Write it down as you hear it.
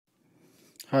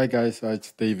Hi guys,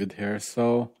 it's David here.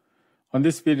 So on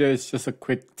this video, it's just a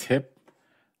quick tip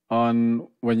on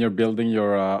when you're building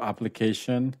your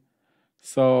application.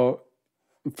 So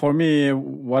for me,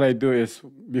 what I do is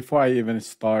before I even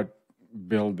start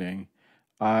building,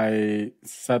 I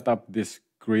set up this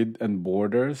grid and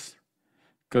borders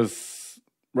because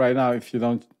right now, if you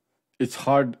don't, it's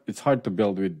hard to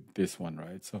build with this one,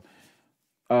 right?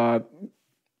 Uh,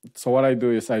 so what I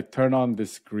do is I turn on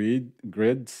this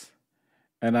grids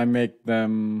and I make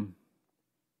them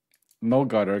no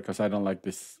gutter because I don't like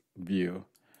this view.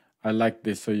 I like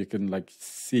this so you can like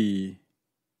see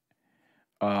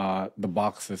the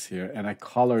boxes here, and I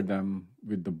color them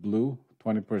with the blue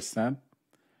 20%.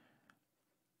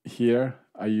 Here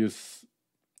I use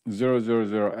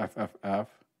 000FFF.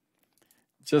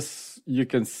 Just you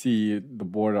can see the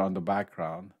border on the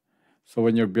background. So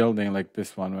when you're building like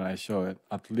this one, when I show it,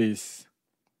 at least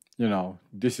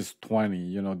this is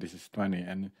 20, this is 20,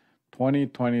 and 20,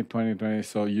 20, 20, 20.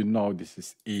 So this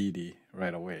is 80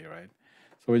 right away, right?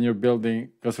 So when you're building,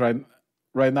 because right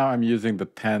now I'm using the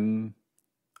 10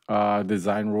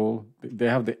 design rule. They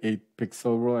have the 8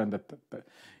 pixel rule and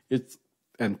it's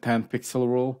and 10 pixel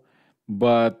rule,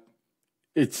 but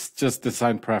it's just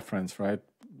design preference, right?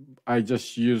 I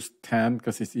just use 10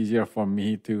 because it's easier for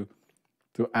me to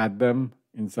add them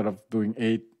instead of doing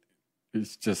 8.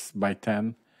 It's just by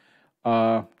 10.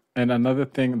 And another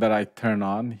thing that I turn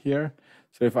on here,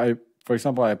 so if for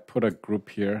example, I put a group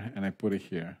here and I put it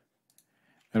here,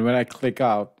 and when I click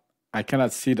out, I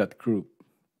cannot see that group,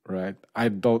 right? I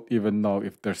don't even know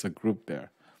if there's a group there.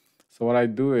 So what I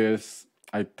do is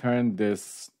I turn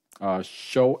this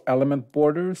show element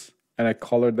borders and I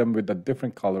color them with a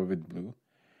different color with blue.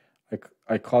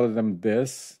 I color them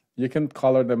this. You can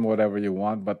color them whatever you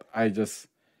want, but I just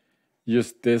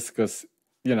use this because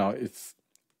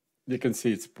you can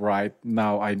see it's bright.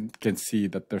 Now I can see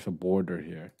that there's a border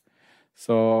here.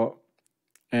 So,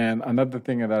 and another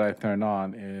thing that I turn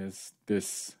on is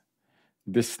this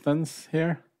distance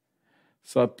here.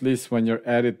 So at least when you're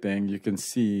editing, you can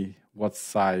see what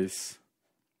size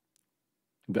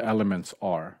the elements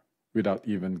are without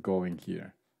even going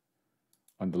here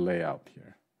on the layout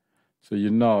here. So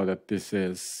you know that this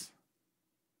is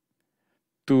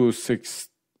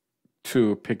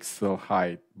 262 pixel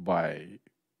height by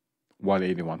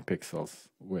 181 pixels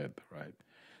width, right?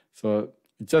 So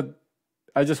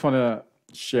I just want to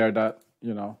share that,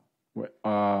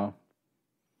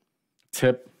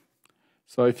 tip.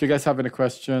 So if you guys have any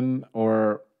question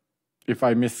or if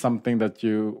I missed something that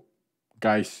you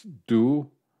guys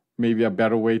do, maybe a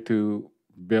better way to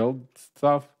build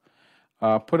stuff,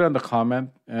 put it in the comment.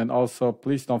 And also,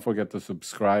 please don't forget to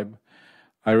subscribe.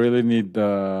 I really need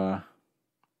the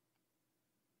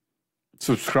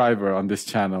subscriber on this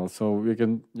channel so we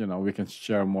can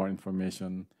share more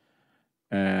information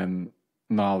and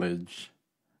knowledge.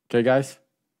 Okay guys,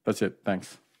 that's it.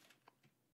 Thanks.